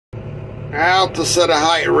How to set a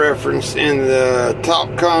height reference in the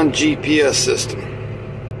topcon GPS system.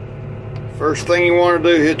 First thing you want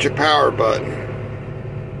to do, hit your power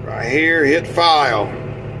button. Right here, hit File.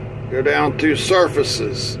 Go down to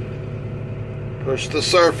Surfaces. Push the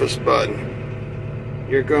Surface button.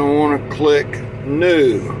 You're going to want to click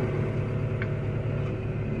New.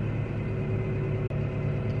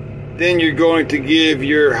 Then you're going to give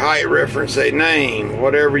your height reference a name,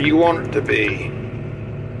 whatever you want it to be.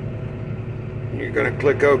 You're going to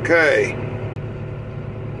click OK.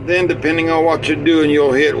 Then depending on what you're doing,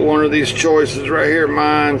 you'll hit one of these choices right here.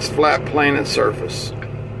 Mine's flat, plane, and surface.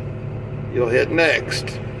 You'll hit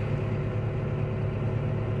Next.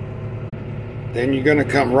 Then you're going to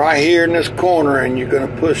come right here in this corner and you're going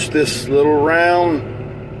to push this little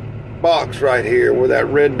round box right here with that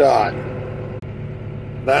red dot.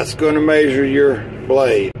 That's going to measure your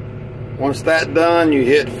blade. Once that's done, you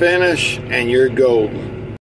hit Finish and you're golden.